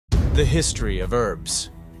The history of herbs.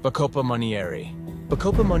 Bacopa monnieri.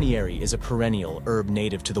 Bacopa monnieri is a perennial herb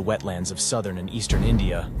native to the wetlands of southern and eastern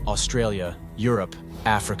India, Australia, Europe,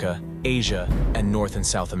 Africa, Asia, and North and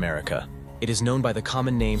South America. It is known by the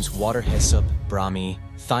common names water hyssop, brahmi,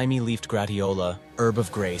 thyme-leafed gratiola, herb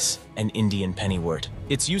of grace, and Indian pennywort.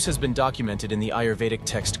 Its use has been documented in the Ayurvedic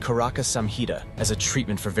text Karaka Samhita as a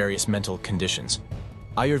treatment for various mental conditions.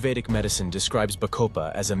 Ayurvedic medicine describes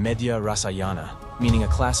Bacopa as a medhya rasayana, meaning a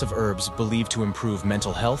class of herbs believed to improve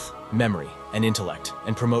mental health, memory, and intellect,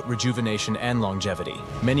 and promote rejuvenation and longevity.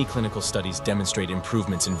 Many clinical studies demonstrate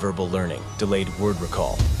improvements in verbal learning, delayed word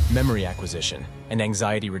recall, memory acquisition, and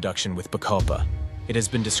anxiety reduction with Bacopa. It has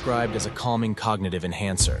been described as a calming cognitive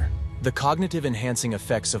enhancer. The cognitive enhancing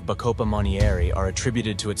effects of Bacopa monnieri are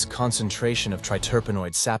attributed to its concentration of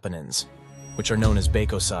triterpenoid saponins, which are known as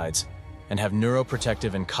bacosides, and have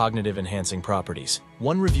neuroprotective and cognitive enhancing properties.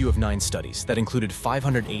 One review of 9 studies that included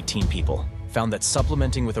 518 people found that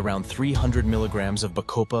supplementing with around 300 milligrams of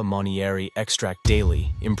Bacopa monnieri extract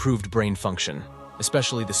daily improved brain function,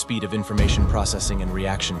 especially the speed of information processing and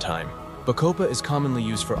reaction time. Bacopa is commonly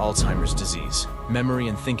used for Alzheimer's disease, memory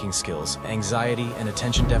and thinking skills, anxiety, and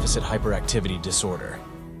attention deficit hyperactivity disorder.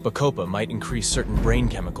 Bacopa might increase certain brain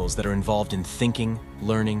chemicals that are involved in thinking,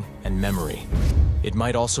 learning, and memory. It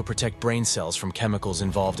might also protect brain cells from chemicals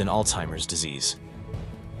involved in Alzheimer's disease.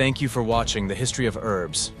 Thank you for watching The History of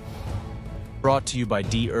Herbs, brought to you by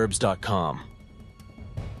Dherbs.com.